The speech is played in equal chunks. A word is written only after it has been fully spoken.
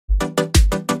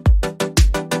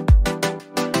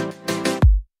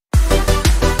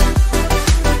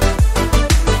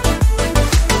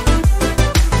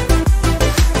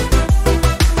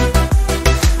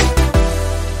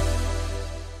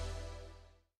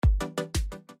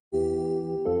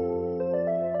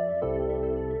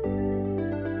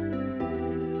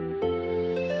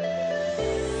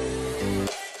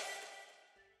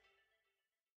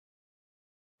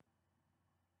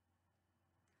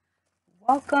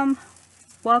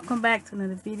Welcome back to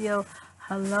another video.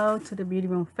 Hello to the Beauty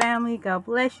Room family. God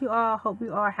bless you all. Hope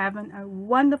you are having a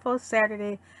wonderful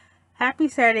Saturday. Happy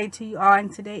Saturday to you all.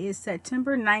 And today is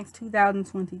September 9th,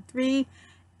 2023.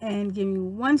 And give me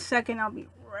 1 second. I'll be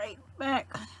right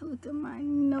back. Look at my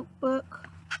notebook.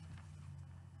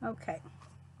 Okay.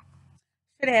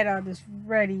 Should have had all this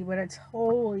ready, but I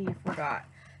totally forgot.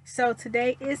 So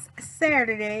today is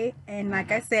Saturday, and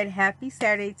like I said, happy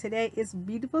Saturday. Today is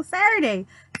Beautiful Saturday.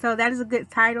 So that is a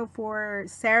good title for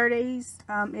Saturdays.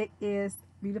 It is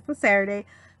Beautiful Saturday.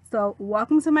 So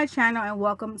welcome to my channel and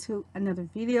welcome to another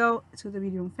video to the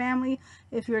Beauty Room family.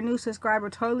 If you're a new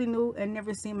subscriber, totally new and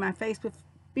never seen my face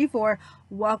before,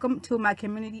 welcome to my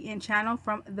community and channel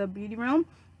from the Beauty Room.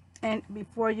 And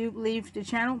before you leave the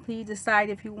channel, please decide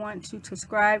if you want to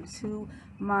subscribe to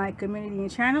my community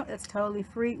and channel. It's totally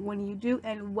free when you do.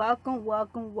 And welcome.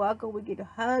 We get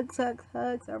hugs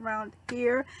around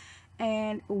here.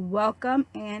 And welcome.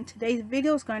 And today's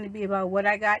video is going to be about what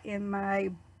I got in my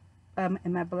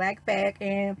black bag.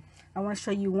 And I want to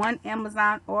show you one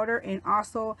Amazon order. And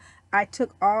also, I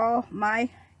took all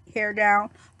my hair down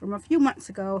from a few months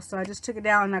ago. So I just took it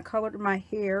down and I colored my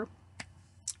hair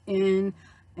in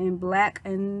black.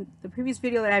 And the previous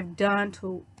video that I've done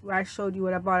to where I showed you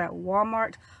what I bought at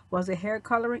Walmart was a hair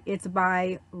coloring. It's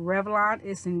by Revlon.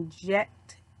 It's in jet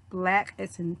black.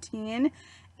 It's in 10,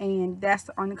 and that's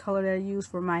the only color that I use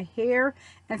for my hair.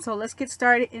 And so let's get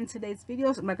started in today's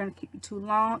videos. I'm not going to keep you too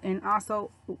long. And also,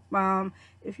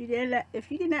 if you did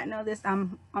not know this,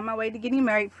 I'm on my way to getting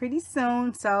married pretty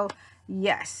soon. So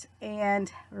yes,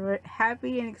 and we're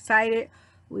happy and excited.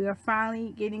 We are finally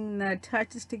getting the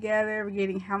touches together. We're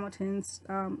getting Hamilton's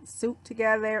suit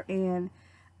together, and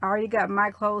I already got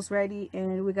my clothes ready,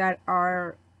 and we got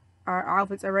our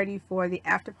outfits are ready for the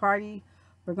after party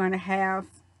we're going to have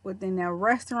within the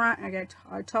restaurant.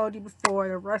 I told you before,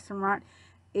 the restaurant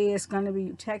is going to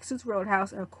be Texas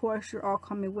Roadhouse. Of course, you're all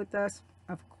coming with us.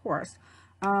 Of course,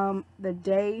 the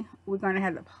day we're going to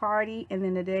have the party, and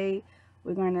then the day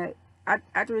we're going to,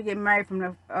 after we get married from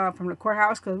the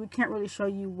courthouse, because we can't really show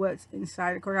you what's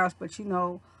inside the courthouse, but you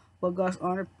know what goes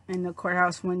on in the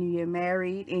courthouse when you get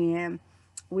married. And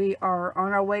we are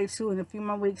on our way to, in a few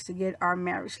more weeks, to get our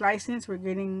marriage license. We're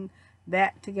getting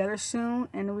that together soon,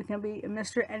 and we can be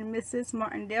Mr. and Mrs.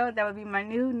 Martindale. That would be my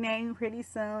new name pretty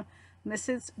soon,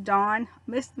 Mrs. Dawn,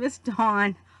 Miss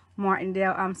Dawn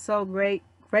Martindale. I'm so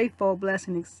grateful, blessed,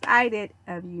 and excited.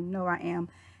 You know I am.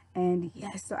 And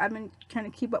yes, so I've been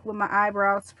trying to keep up with my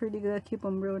eyebrows pretty good, keep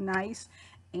them real nice.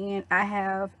 And I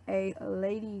have a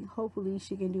lady, hopefully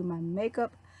she can do my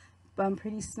makeup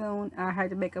pretty soon. I had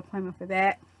to make an appointment for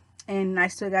that. And I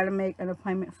still got to make an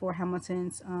appointment for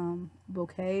Hamilton's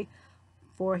bouquet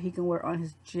for he can wear on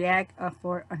his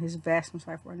on his vest. I'm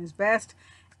sorry, for on his vest.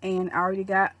 And I already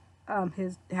got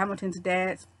his Hamilton's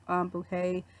dad's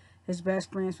bouquet, his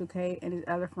best friend's bouquet, and his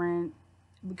other friend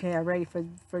bouquet are ready for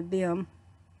them.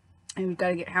 And we've got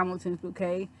to get Hamilton's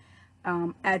bouquet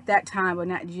at that time, but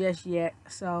not just yet.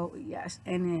 So yes,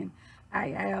 and then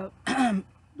I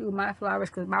do my flowers,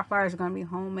 because my flowers are going to be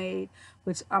homemade,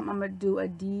 which I'm going to do a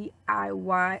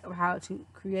DIY of how to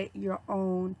create your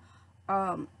own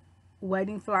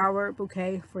wedding flower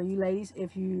bouquet for you ladies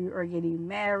if you are getting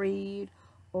married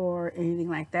or anything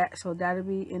like that. So that'll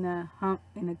be in a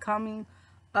coming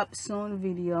up soon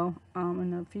video,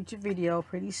 in a future video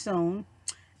pretty soon.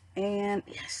 And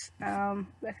yes,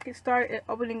 let's get started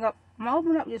opening up. I'm gonna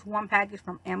open up just one package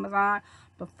from Amazon,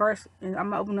 but first, and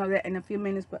I'm gonna open up that in a few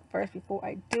minutes. But first, before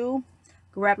I do,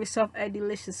 grab yourself a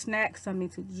delicious snack, something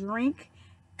to drink,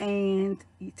 and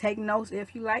you take notes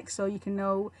if you like, so you can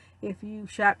know if you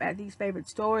shop at these favorite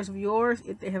stores of yours,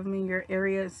 if they have them in your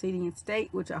area, city, and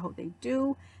state, which I hope they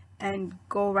do. And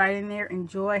go right in there,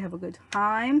 enjoy, have a good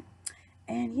time,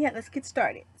 and yeah, let's get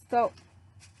started. So,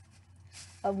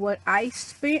 of what I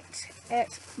spent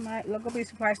at my local beauty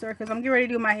supply store, because I'm getting ready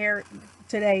to do my hair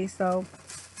today. So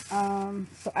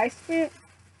so I spent,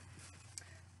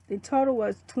 the total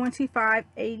was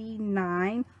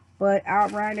 $25.89, but I'll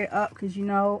round it up because you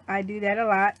know I do that a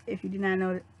lot. If you do not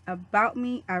know about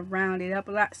me, I round it up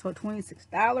a lot, so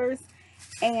 $26.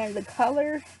 And the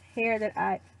color hair that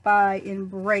I buy in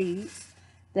braids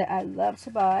that I love to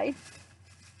buy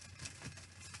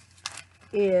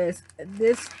is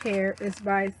this hair. Is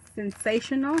by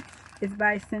Sensational. It's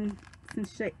by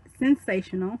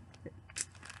Sensational.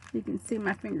 You can see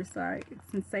my finger, sorry. It's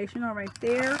Sensational right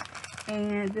there.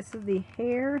 And this is the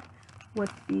hair with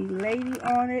the lady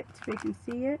on it, so you can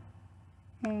see it.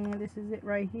 And this is it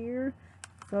right here.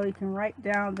 So you can write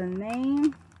down the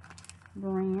name,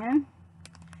 brand.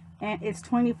 And it's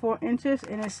 24 inches,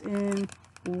 and it's in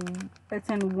it's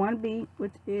in 1B,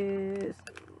 which is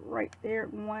right there,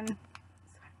 one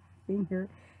finger.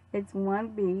 It's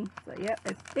 1B. So yep,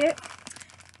 that's it.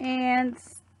 And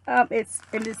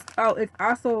it's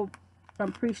also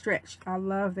pre-stretched. I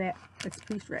love that it's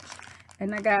pre-stretched.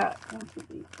 And I got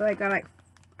I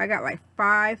got like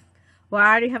 5. Well, I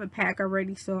already have a pack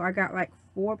already, so I got like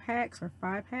 4 packs or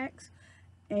 5 packs.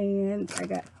 And I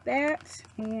got that.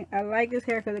 And I like this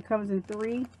hair because it comes in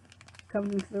 3.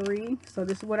 So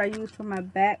this is what I use for my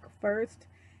back first.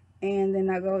 And then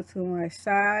I go to my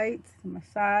sides, and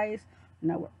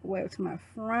I work my way up to my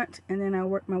front, and then I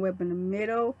work my way up in the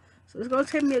middle. So it's going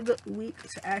to take me a good week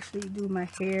to actually do my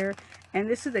hair. And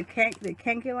this is the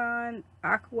KOLINSKY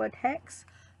Aqua Tex.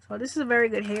 So this is a very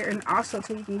good hair, and also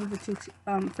too, you can use it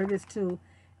for this too,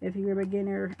 if you're a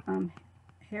beginner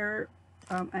hair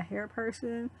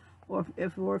person, or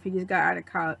if you just got out of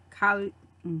college,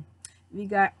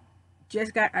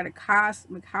 just got out of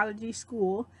cosmetology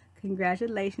school.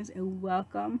 Congratulations and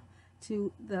welcome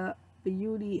to the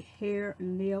beauty hair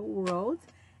nail world.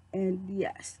 And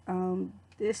yes,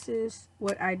 this is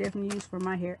what I definitely use for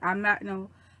my hair. I'm not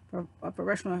a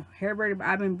professional hair braider, but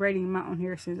I've been braiding my own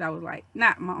hair since I was like,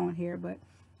 not my own hair, but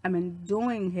I've been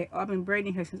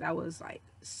braiding hair since I was like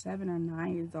 7 or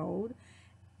 9 years old.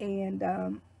 And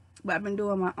but I've been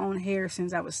doing my own hair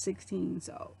since I was 16.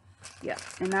 So yeah,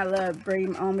 and I love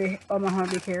braiding my own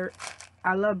hair.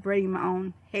 I love braiding my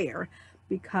own hair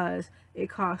because it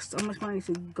costs so much money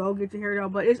to go get your hair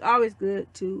done. But it's always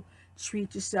good to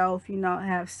treat yourself, you know,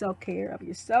 have self-care of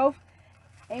yourself.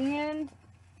 And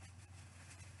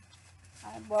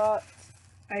I bought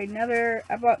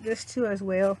this too as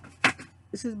well.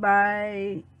 This is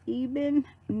by Eben,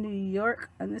 New York,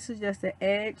 and this is just an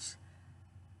edge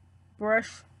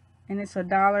brush, and it's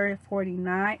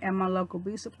 $1.49 at my local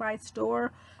beauty supply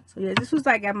store. So yeah, this was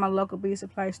like at my local beauty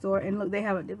supply store, and look, they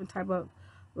have a different type of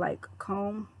like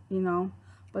comb, you know,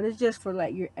 but it's just for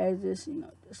like your edges, you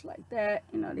know, just like that,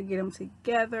 you know, to get them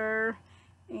together.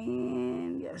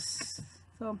 And yes,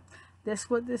 so that's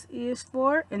what this is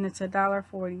for, and it's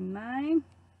 $1.49.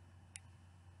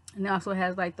 And it also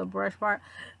has like the brush part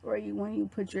where when you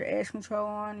put your edge control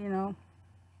on, you know,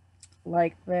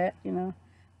 like that, you know,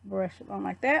 brush it on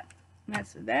like that. And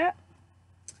that's that.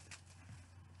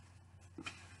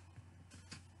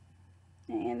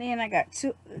 And then I got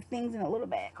 2 things in a little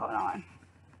bag. Hold on.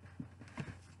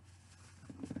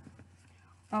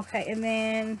 Okay, and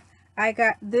then I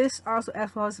got this also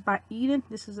as well as by Eden.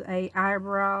 This is a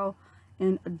eyebrow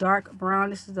in a dark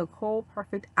brown. This is a Kohl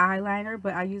Perfect eyeliner,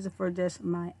 but I use it for just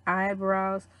my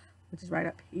eyebrows, which is right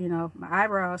up, you know, my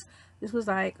eyebrows. This was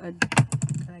like a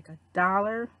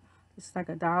 $1. It's like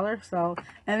 $1. So,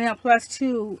 and then plus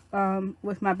 2,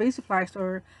 with my beauty supply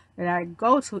store that I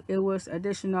go to, it was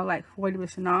additional like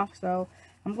 40% off. So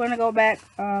I'm going to go back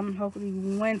hopefully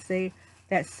Wednesday.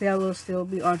 That sale will still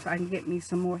be on, so I can get me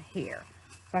some more hair,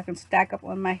 so I can stack up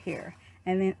on my hair.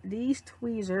 And then these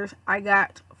tweezers I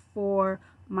got for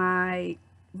my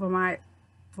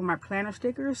planner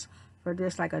stickers for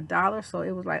just like $1. So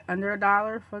it was like under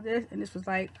 $1 for this, and this was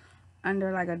like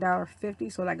under like $1.50,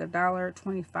 so like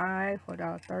 $1.25 or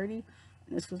 $1.30. And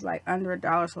this was like under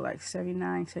 $1, so like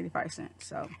 75 cents.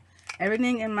 So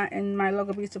everything in my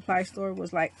local beauty supply store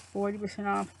was like 40%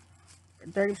 off,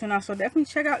 30% off. So definitely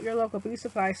check out your local beauty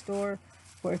supply store,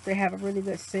 or if they have a really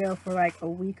good sale for like a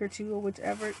week or 2 or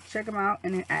whichever, check them out,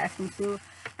 and then ask them to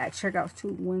at checkouts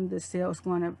too when the sale is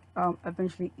going to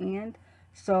eventually end.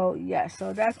 So yeah,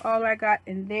 so that's all I got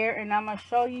in there, and I'm gonna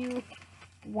show you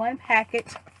one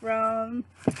package from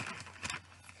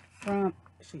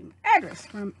address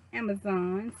from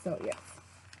Amazon. So yes,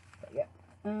 so yeah,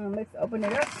 let's open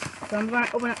it up. So I'm going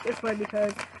to open up this way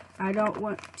because I don't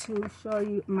want to show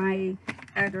you my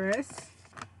address.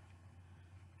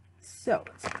 So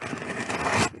let's put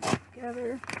it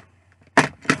together.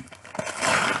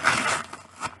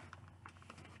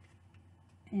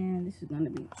 And this is going to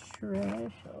be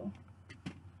trash. So,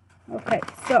 okay,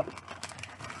 so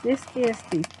this is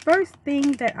the first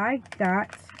thing that I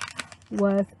got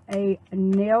was a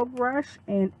nail brush,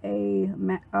 and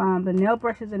the nail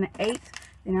brush is in an 8,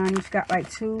 and I just got like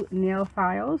 2 nail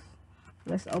files.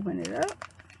 Let's open it up.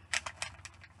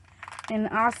 And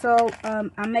also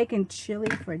I'm making chili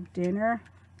for dinner.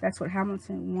 That's what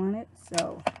Hamilton wanted.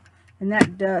 So, and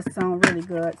that does sound really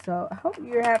good. So I hope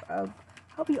you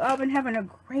all been having a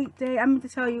great day. I meant to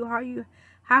tell you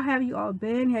how have you all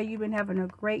been? Have you been having a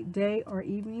great day or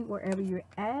evening wherever you're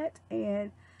at?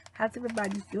 And how's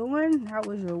everybody doing? How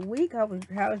was your week?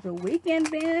 How's your weekend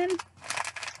been?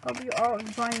 Hope you all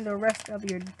enjoying the rest of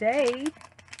your day.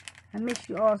 I miss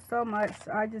you all so much.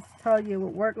 So I just tell you,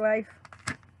 with work life,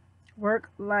 Work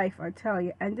life, I tell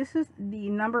you. And this is the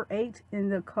number 8 in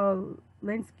the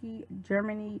KOLINSKY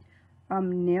Germany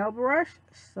nail brush.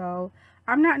 So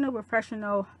I'm not no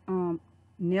professional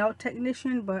nail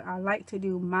technician, but I like to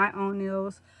do my own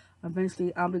nails.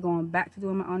 Eventually I'll be going back to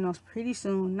doing my own nails pretty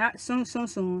soon. Not soon,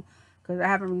 because I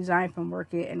haven't resigned from work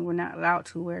yet, and we're not allowed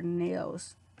to wear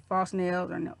nails, false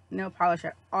nails, or nail polish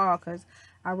at all, because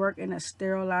I work in a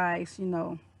sterilized,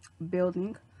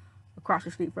 building across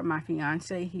the street from my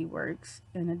fiance. He works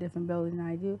in a different building than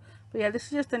I do. But yeah, this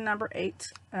is just the number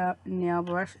 8 nail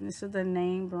brush, and this is the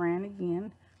name brand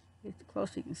again. Get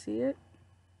close so you can see it.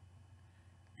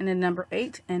 And then number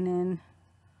 8, and then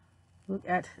look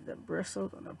at the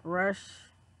bristles on the brush.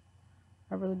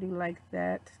 I really do like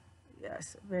that.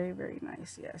 Yes, very, very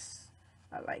nice. Yes,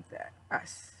 I like that.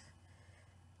 Yes.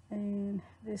 And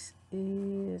this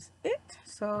is it.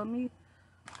 So let me,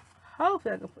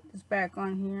 hopefully I can put this back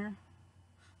on here.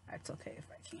 That's okay if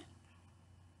I can't.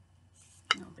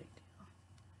 No big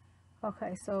deal.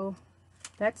 Okay, so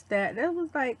that's that. That was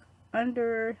like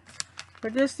under, for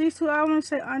just these two, I want to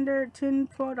say under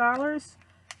 $10-12,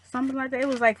 something like that. It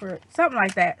was like for something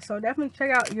like that. So definitely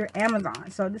check out your Amazon.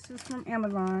 So this is from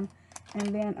Amazon, and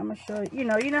then I'm gonna show you. You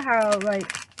know how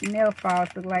like nail files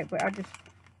look like, but I just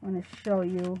want to show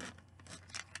you.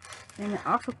 And it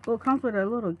also comes with a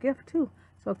little gift too.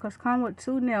 So it come with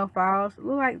 2 nail files.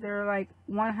 Look like they're like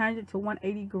 100 to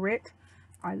 180 grit.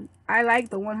 I like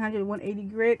the 100 180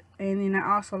 grit, and then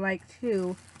I also like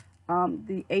too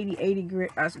the 80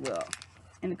 grit as well.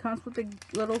 And it comes with a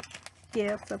little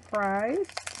gift surprise.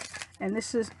 And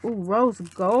this is, ooh, rose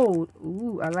gold.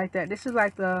 Ooh, I like that. This is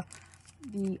like the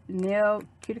nail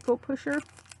cuticle pusher.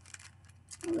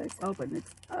 Let's open this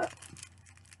up.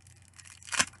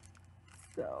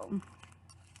 So,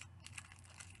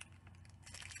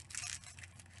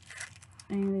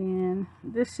 and then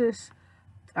this is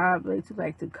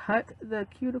like to cut the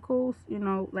cuticles,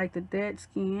 like the dead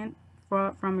skin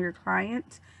from your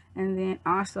clients. And then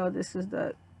also this is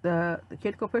the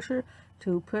cuticle pusher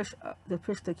to push the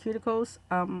cuticles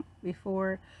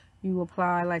before you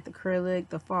apply like the acrylic,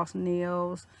 the false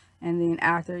nails, and then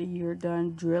after you're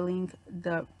done drilling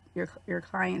your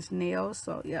client's nails.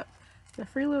 So yep, the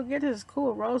free little gift is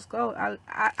cool. Rose gold.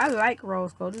 I like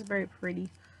rose gold. It's very pretty.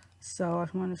 So I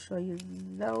just want to show you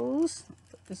those.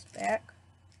 Put this back.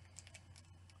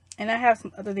 And I have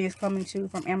some other things coming too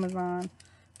from Amazon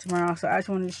tomorrow. So I just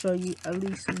wanted to show you at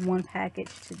least one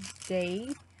package today.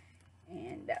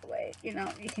 And that way, you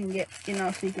can get, so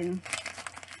you can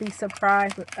be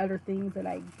surprised with other things that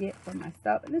I get for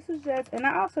myself. And this is just, and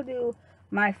I also do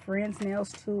my friends'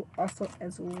 nails too, also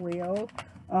as well.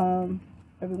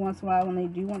 Every once in a while when they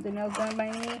do want their nails done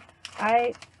by me,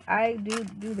 I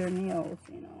do their nails,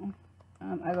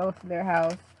 I go to their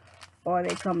house, or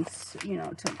they come,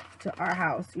 to our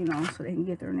house, so they can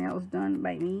get their nails done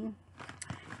by me.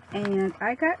 And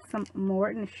I got some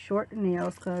Morton short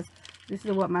nails, because this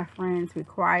is what my friends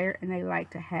require and they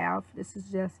like to have. This is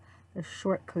just the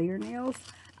short clear nails.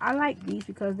 I like these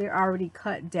because they're already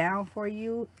cut down for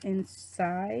you in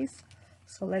size.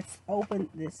 So let's open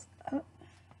this up.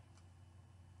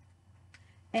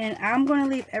 And I'm going to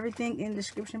leave everything in the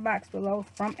description box below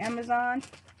from Amazon.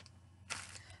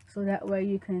 So that way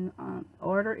you can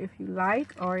order if you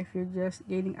like, or if you're just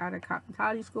getting out of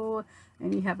cosmetology school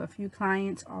and you have a few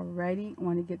clients already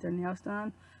want to get their nails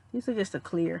done. These are just a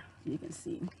clear, you can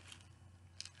see.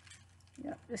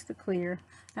 Yep, just a clear.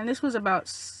 And this was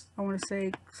about, I want to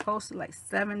say, close to like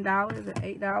 $7 or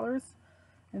 $8.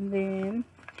 And then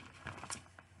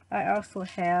I also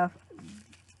have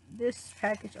this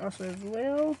package also as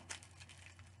well.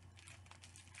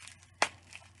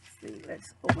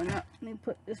 Let's open up. Let me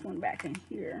put this one back in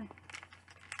here,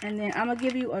 and then I'm gonna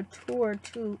give you a tour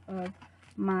too of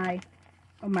my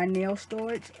nail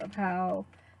storage, of how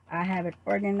I have it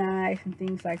organized and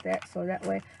things like that. So that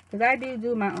way, because I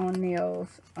do my own nails.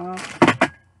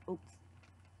 Oops,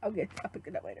 I'll pick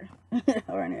it up later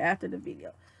or after the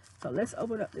video. So let's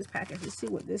open up this package and see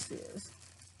what this is.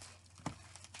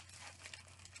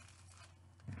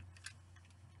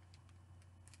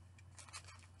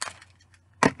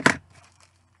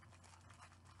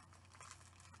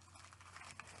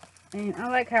 And I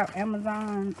like how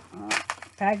Amazon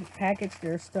package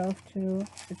their stuff too.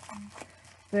 It's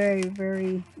very,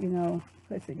 very,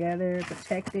 put together,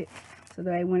 protected, so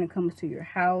that when it comes to your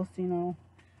house,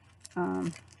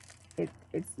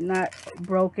 it's not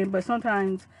broken. But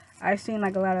sometimes I've seen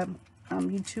like a lot of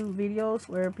YouTube videos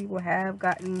where people have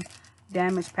gotten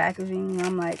damaged packaging. And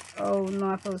I'm like, oh no,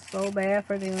 I feel so bad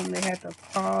for them. They have to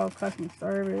call customer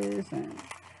service and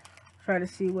try to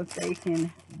see what they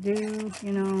can do,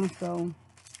 so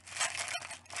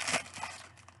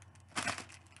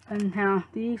And now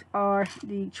these are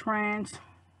the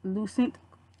translucent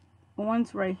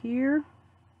ones right here.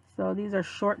 So these are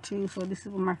short too. So this is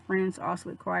what my friends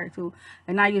also require too.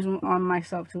 And I use them on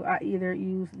myself too. I either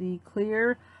use the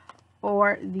clear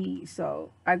or the,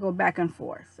 so I go back and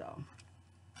forth. So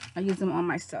I use them on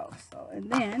myself. So, and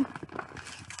then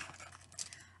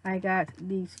I got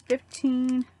these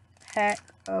 15 pack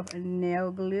of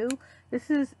nail glue. This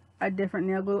is a different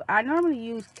nail glue. I normally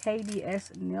use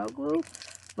KDS nail glue,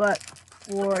 but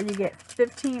for you get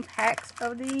 15 packs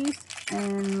of these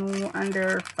and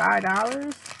under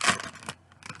 $5.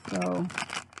 So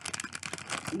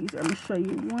these, I'm gonna show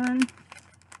you one.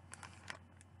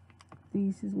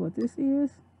 This is what this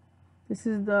is. This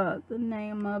is the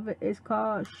name of it. It's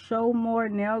called Show More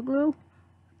Nail Glue.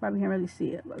 Probably can't really see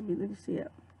it, but let me see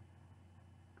it.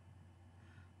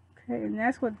 Okay, and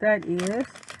that's what that is.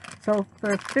 So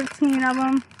for 15 of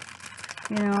them,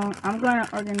 you know, I'm gonna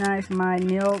organize my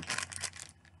nail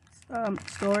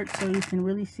storage so you can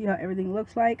really see how everything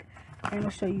looks like. And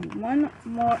I'll show you one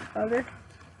more other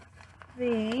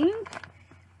thing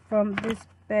from this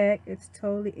bag. It's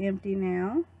totally empty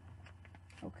now.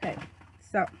 Okay,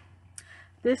 so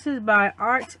this is by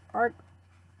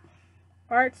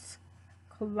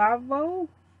CLAVO,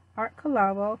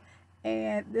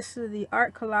 and this is the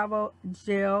CLAVO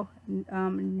gel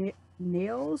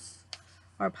nails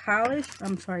or polish.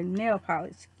 I'm sorry, nail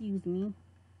polish. Excuse me,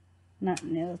 not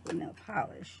nails, but nail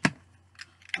polish.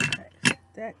 Okay, so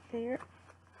that there,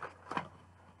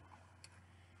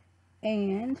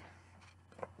 and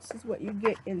this is what you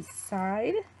get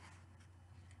inside.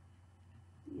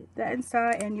 You get that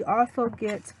inside, and you also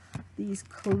get these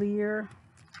clear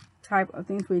type of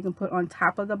things where you can put on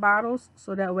top of the bottles,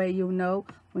 so that way you'll know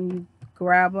when you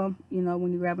grab them, you know,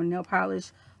 when you grab a nail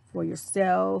polish for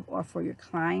yourself or for your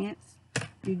clients,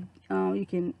 you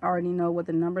can already know what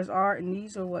the numbers are. And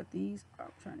these are what these are.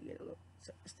 I'm trying to get a little,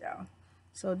 set this down.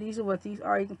 So these are what these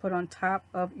are. You can put on top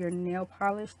of your nail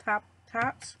polish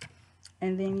tops,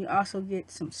 and then you also get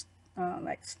some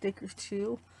like stickers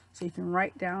too, so you can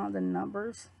write down the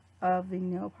numbers of the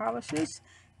nail polishes.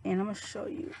 And I'm gonna show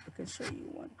you. I can show you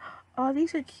one. Oh,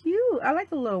 these are cute. I like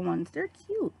the little ones. They're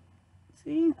cute.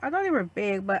 See, I thought they were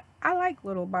big, but I like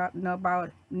little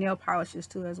nail polishes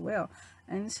too as well.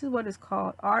 And this is what it's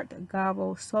called: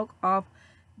 ARTIFICAL Soak Off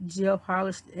Gel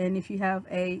Polish. And if you have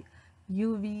a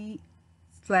UV/LED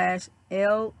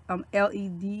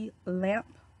lamp,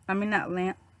 I mean not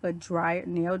lamp, but dryer,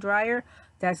 nail dryer,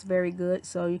 that's very good.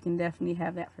 So you can definitely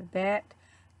have that for that.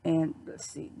 And let's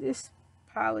see, this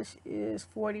polish is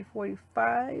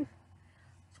 $40.45.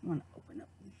 Just want to open up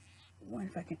one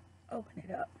if I can open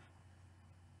it up.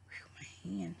 Whew, my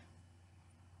hand.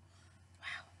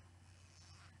 Wow.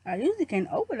 I usually can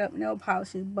open up nail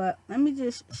polishes, but let me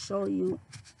just show you.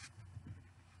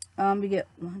 We get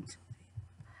 1, 2, 3,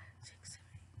 6,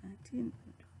 7, 8, 9, 10.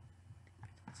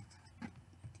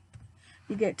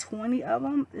 You get 20 of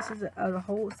them. This is a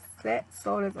whole set.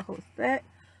 So there's a whole set.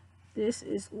 This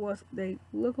is what they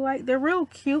look like. They're real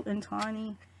cute and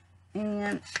tiny,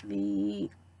 and the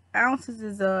ounces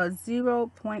is a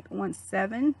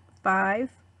 0.175.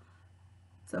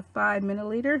 It's a 5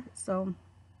 milliliter. So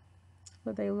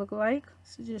what they look like.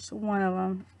 This is just one of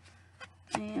them,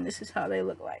 and this is how they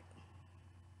look like.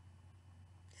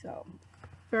 So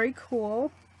very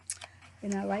cool,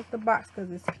 and I like the box because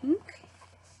it's pink.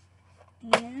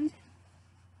 And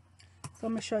so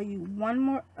I'm gonna show you one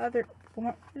more other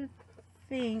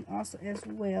thing also as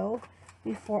well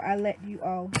before I let you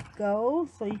all go,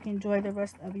 so you can enjoy the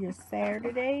rest of your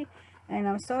Saturday. And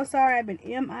I'm so sorry I've been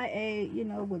MIA, you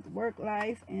know, with work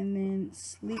life and then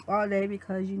sleep all day,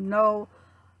 because you know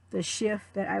the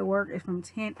shift that I work is from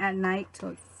 10 at night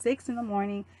till 6 in the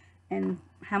morning, and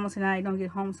Hamilton and I don't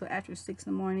get home till after 6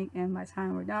 in the morning, and by the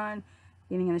time we're done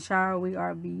getting in the shower, we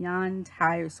are beyond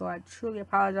tired. So I truly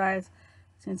apologize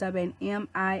since I've been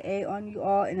MIA on you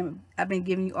all, and I've been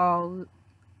giving you all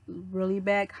really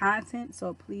bad content.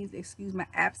 So please excuse my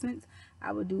absence.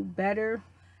 I will do better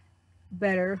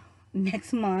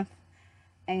next month.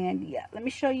 And yeah, let me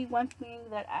show you one thing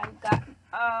that I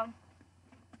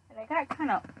got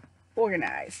kind of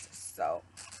organized. So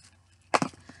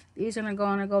these are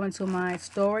gonna go into my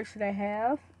storage that I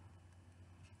have,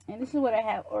 and this is what I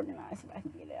have organized, if I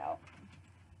can get it out.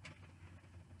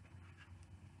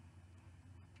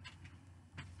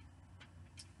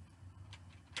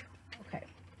 Okay,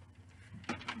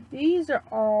 these are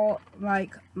all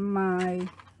like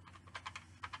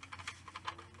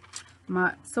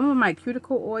some of my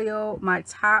cuticle oil, my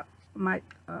top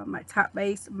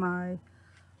base, my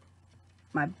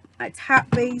top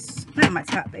base, not my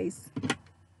top base,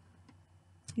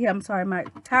 Yeah, I'm sorry, my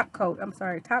top coat. I'm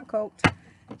sorry, top coat.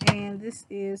 And this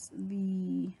is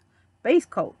the base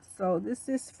coat. So this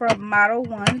is from Model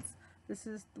Ones. This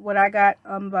is what I got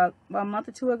about a month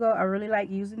or two ago. I really like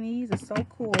using these. It's so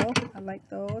cool. I like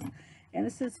those. And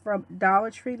this is from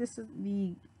Dollar Tree. This is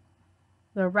the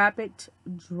Rapid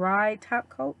Dry top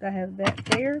coat. I have that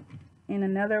there. And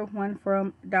another one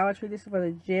from Dollar Tree. This is for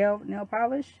the gel nail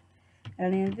polish.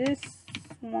 And then this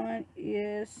one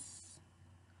is,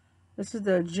 this is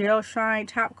the Gel Shine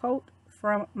top coat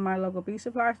from my local beauty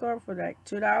supply store for like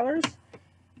 $2.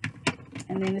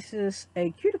 And then this is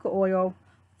a cuticle oil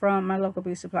from my local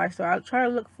beauty supply store. I'll try to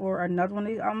look for another one of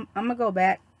these. I'm gonna go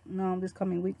back this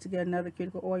coming week to get another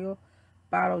cuticle oil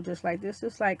bottle just like this.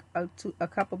 It's like a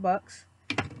couple bucks.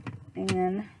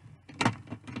 And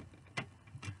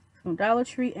from Dollar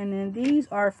Tree. And then these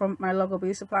are from my local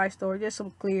beauty supply store. Just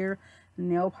some clear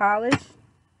nail polish.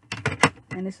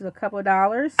 And this is a couple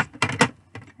dollars.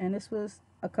 And this was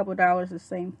a couple dollars, the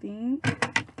same thing.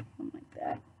 Something like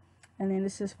that. And then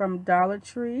this is from Dollar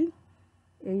Tree.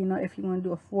 You know, if you want to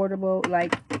do affordable,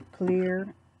 like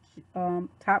clear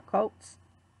top coats.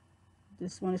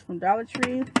 This one is from Dollar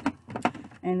Tree.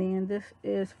 And then this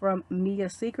is from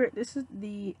Mia Secret. This is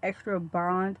the extra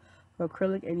bond for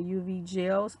acrylic and UV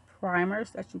gels primers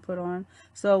that you put on.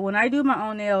 So when I do my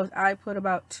own nails, I put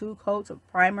about 2 coats of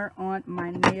primer on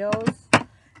my nails.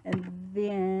 And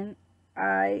then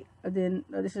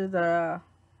this is the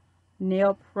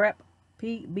nail prep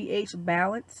pH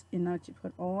balance, you know, what you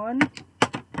put on.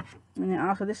 And then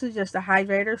also this is just a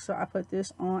hydrator, so I put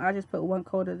this on. I just put 1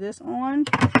 coat of this on.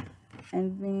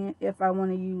 And then if I want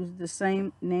to use the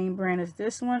same name brand as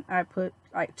this one, I put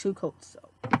like 2 coats. So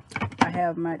I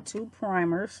have my 2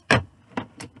 primers.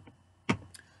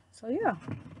 So yeah,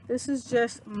 this is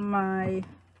just my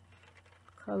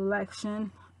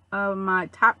collection of my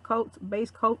top coats, base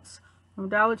coats from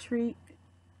Dollar Tree,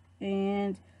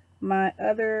 and my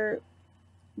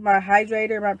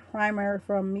hydrator, my primer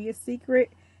from Mia Secret,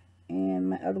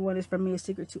 and my other one is from Mia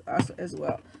Secret too also as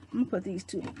well. I'm gonna put these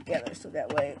two together so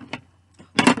that way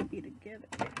they can be together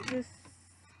like this.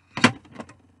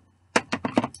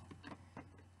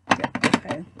 Yep,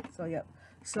 okay, so yep,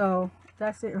 so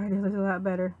that's it right there. Looks a lot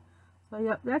better. So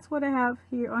yep, that's what I have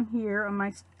here on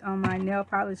my nail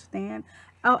polish stand.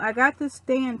 Oh, I got this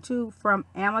stand too from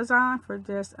Amazon for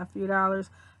just a few dollars.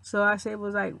 So I say it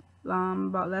was like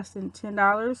about less than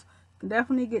 $10. You can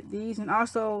definitely get these. And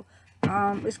also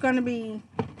it's gonna be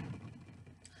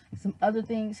some other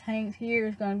things hanged here.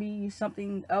 It's gonna be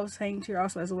something else hanged here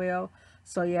also as well.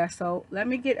 So yeah, so let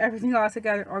me get everything all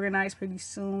together, organized pretty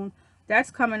soon.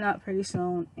 That's coming up pretty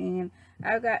soon. And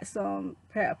I've got some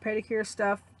pedicure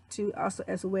stuff too also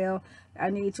as well I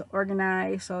need to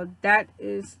organize, so that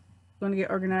is going to get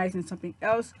organized in something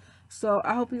else. So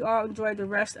I hope you all enjoy the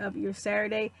rest of your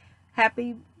Saturday.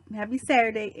 Happy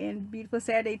Saturday and beautiful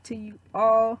Saturday to you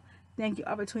all. Thank you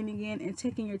all for tuning in and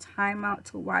taking your time out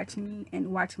to watch me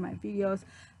and watching my videos.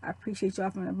 I appreciate y'all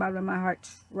from the bottom of my heart.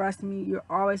 Trust me, you're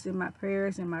always in my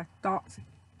prayers and my thoughts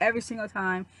every single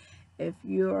time. If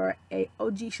you're a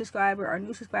OG subscriber or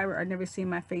new subscriber or never seen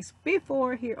my face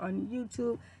before here on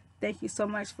YouTube, thank you so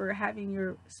much for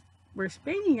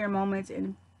spending your moments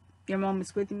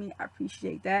with me. I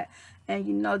appreciate that. And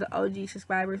you know, the OG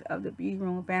subscribers of the Beauty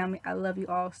Room family, I love you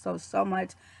all so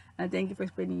much. And thank you for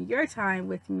spending your time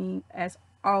with me. As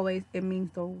always, it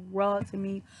means the world to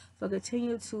me. So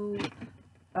continue to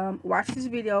watch this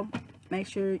video. Make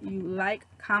sure you like,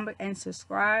 comment, and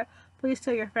subscribe. Please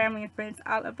tell your family and friends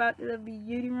all about the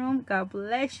Beauty Room. God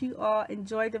bless you all.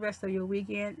 Enjoy the rest of your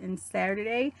weekend and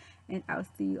Saturday. And I'll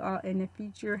see you all in the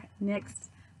future next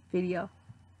video.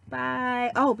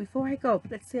 Bye. Oh, before I go,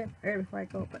 let's say a prayer before I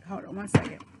go. But hold on 1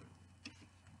 second.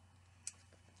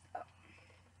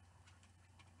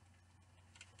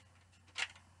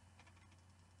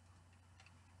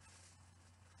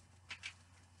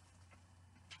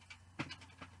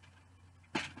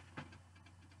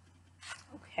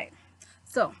 Okay.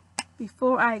 So,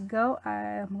 before I go,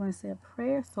 I'm going to say a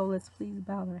prayer. So, let's please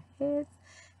bow our heads.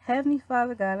 Heavenly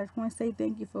Father God, I just want to say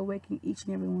thank you for waking each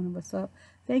and every one of us up.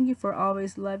 Thank you for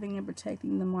always loving and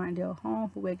protecting the Martindale home,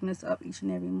 for waking us up each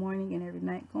and every morning and every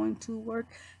night, going to work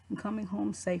and coming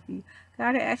home safely.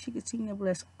 God, I ask you to continue to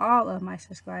bless all of my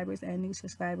subscribers and new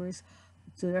subscribers,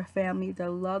 to their family,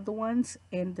 their loved ones,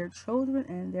 and their children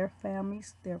and their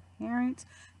families, their parents,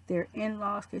 their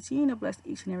in-laws. Continue to bless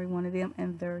each and every one of them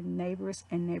and their neighbors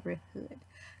and neighborhood.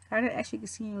 God, I ask you to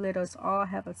continue to let us all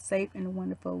have a safe and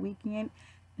wonderful weekend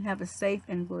and have a safe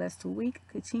and blessed week.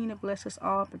 Continue to bless us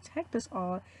all, protect us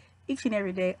all each and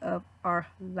every day of our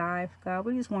life. God,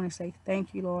 we just want to say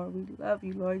thank you, Lord. We love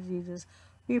you, Lord Jesus.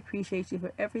 We appreciate you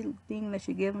for everything that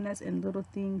you're giving us and little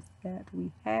things that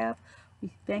we have.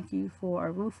 We thank you for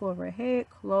a roof over our head,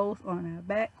 clothes on our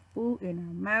back, food in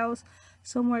our mouths,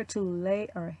 somewhere to lay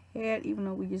our head, even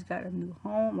though we just got a new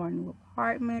home or a new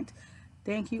apartment.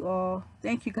 Thank you all.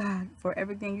 Thank you, God, for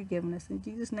everything you're giving us. In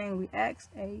Jesus' name we ask,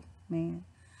 amen.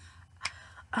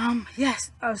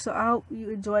 Yes. So I hope you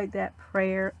enjoyed that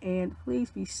prayer, and please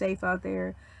be safe out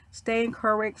there. Stay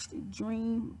encouraged.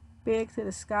 Dream big to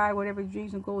the sky, whatever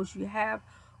dreams and goals you have.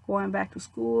 Going back to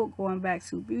school, going back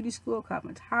to beauty school,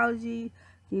 cosmetology,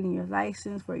 getting your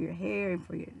license for your hair and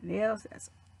for your nails.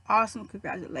 That's awesome.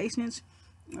 Congratulations.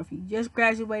 If you just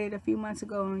graduated a few months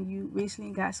ago and you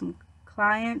recently got some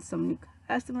clients, some new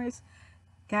customers,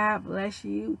 God bless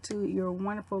you to your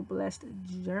wonderful, blessed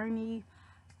journey.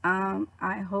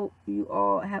 I hope you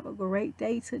all have a great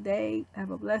day today.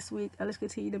 Have a blessed week. Let's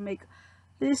continue to make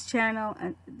this channel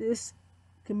and this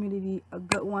community a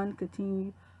good one.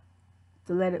 Continue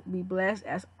to let it be blessed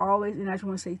as always. And I just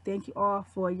want to say thank you all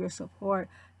for your support.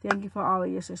 Thank you for all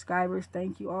of your subscribers.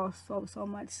 Thank you all so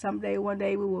much. Someday, one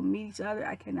day, we will meet each other.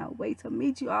 I cannot wait to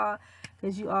meet you all,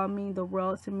 because you all mean the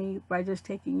world to me by just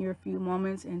taking your few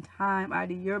moments and time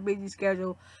out of your busy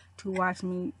schedule to watch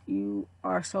me. You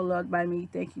are so loved by me.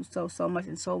 Thank you so much,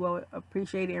 and so well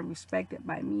appreciated and respected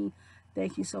by me.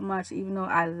 Thank you so much, even though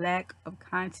I lack of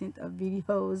content of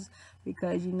videos,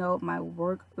 because you know my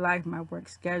work life, my work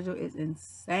schedule is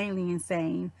insanely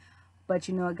insane. But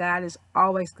you know, God is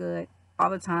always good all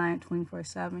the time,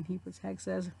 24/7. He protects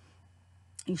us.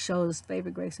 He shows us favor,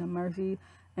 grace, and mercy.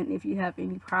 And if you have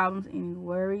any problems, any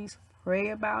worries, pray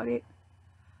about it.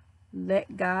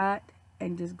 Let God,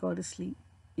 and just go to sleep,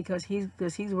 because he's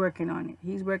working on it.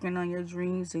 He's working on your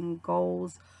dreams and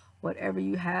goals, whatever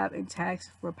you have in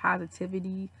tax for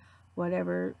positivity,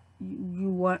 whatever you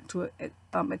want to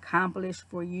accomplish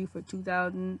for you for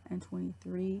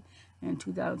 2023 and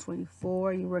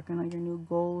 2024. You're working on your new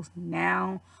goals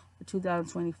now for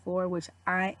 2024, which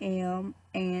I am,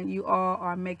 and you all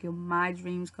are making my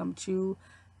dreams come true,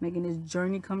 making this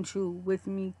journey come true with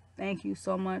me. Thank you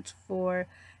so much for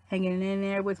hanging in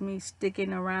there with me,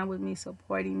 sticking around with me,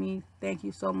 supporting me. Thank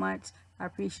you so much. I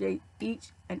appreciate each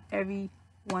and every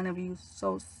one of you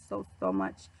so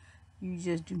much. You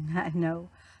just do not know.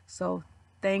 So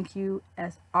thank you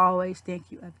as always.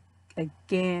 Thank you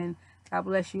again. God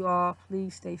bless you all.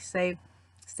 Please stay safe,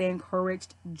 stay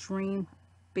encouraged, dream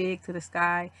big to the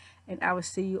sky, and I will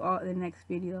see you all in the next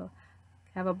video.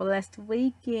 Have a blessed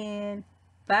weekend.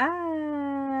 Bye.